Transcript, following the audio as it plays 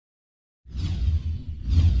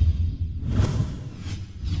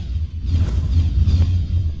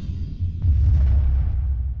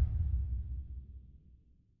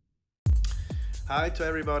Hi to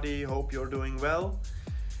everybody, hope you're doing well.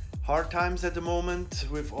 Hard times at the moment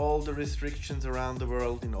with all the restrictions around the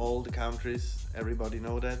world in all the countries. Everybody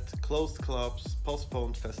know that. Closed clubs,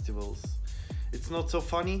 postponed festivals. It's not so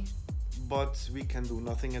funny, but we can do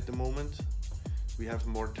nothing at the moment. We have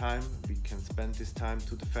more time. We can spend this time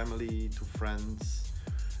to the family, to friends,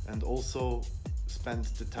 and also spend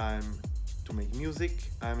the time to make music.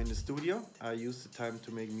 I'm in the studio. I use the time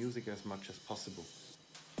to make music as much as possible.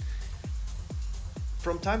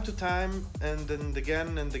 From time to time, and then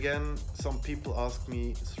again and again, some people ask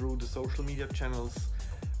me through the social media channels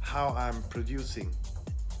how I'm producing,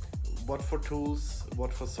 what for tools,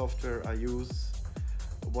 what for software I use,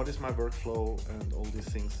 what is my workflow, and all these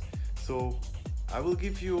things. So I will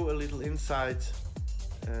give you a little insight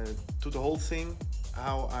to the whole thing,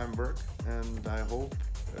 how I work, and I hope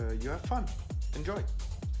you have fun. Enjoy!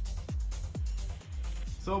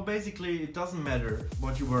 So basically, it doesn't matter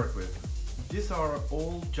what you work with. These are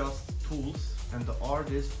all just tools, and the art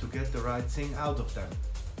is to get the right thing out of them.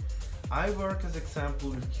 I work as example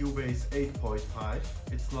with Cubase 8.5.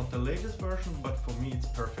 It's not the latest version, but for me it's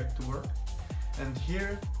perfect to work. And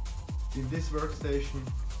here in this workstation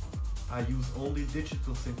I use only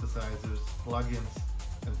digital synthesizers, plugins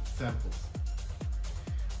and samples.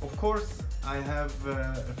 Of course I have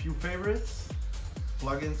a few favorites,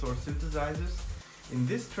 plugins or synthesizers. In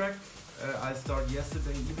this track I started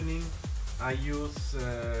yesterday evening. I use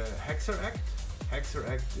Hexeract.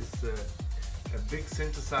 Hexeract is a big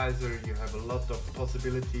synthesizer. You have a lot of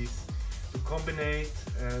possibilities to combine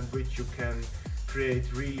and which you can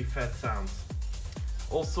create really fat sounds.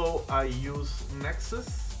 Also I use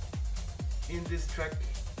Nexus in this track.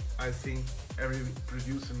 I think every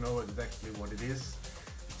producer knows exactly what it is.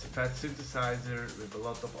 It's a fat synthesizer with a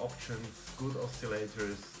lot of options, good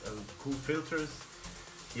oscillators and cool filters.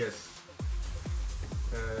 Yes.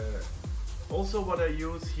 Also what I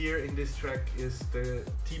use here in this track is the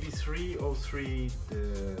TB303,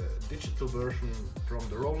 the digital version from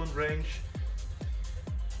the Roland range.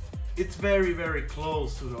 It's very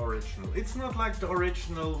close to the original. It's not like the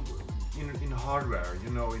original in hardware, you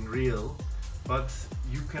know, in real, but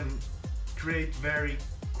you can create very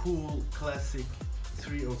cool classic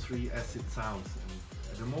 303 acid sounds, and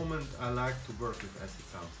at the moment I like to work with acid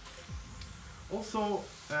sounds. Also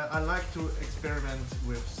I like to experiment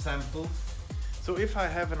with samples. So if I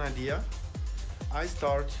have an idea, I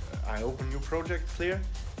open new project, clear,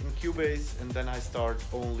 in Cubase, and then I start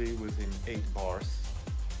only within 8 bars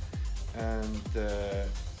and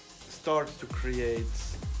start to create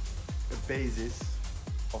a basis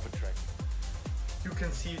of a track. You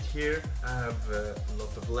can see it here. I have a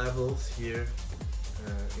lot of levels here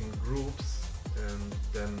in groups, and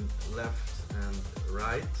then left and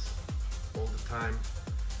right all the time,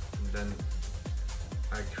 and then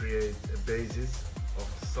I create a basis of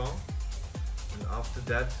the song, and after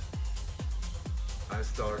that I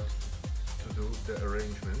start to do the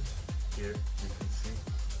arrangement. Here you can see.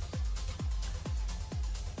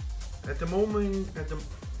 At the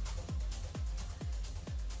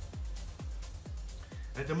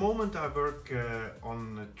moment I work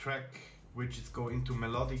on a track which is going to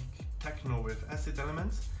melodic techno with acid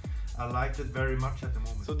elements. I liked it very much at the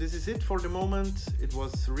moment. So this is it for the moment. It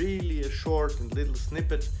was really a short and little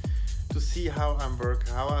snippet to see how I work,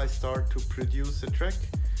 how I start to produce a track,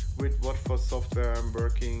 with what for software I'm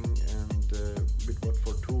working, and with what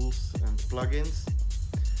for tools and plugins.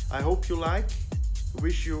 I hope you like.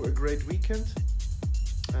 Wish you a great weekend,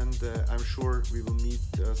 and I'm sure we will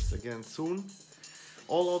meet us again soon.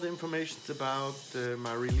 All the information about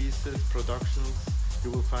my releases, productions, you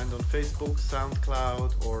will find on Facebook,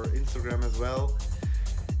 SoundCloud or Instagram as well.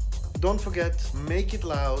 Don't forget, make it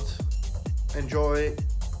loud, enjoy,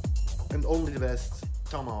 and only the best.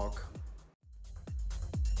 Tomahawk.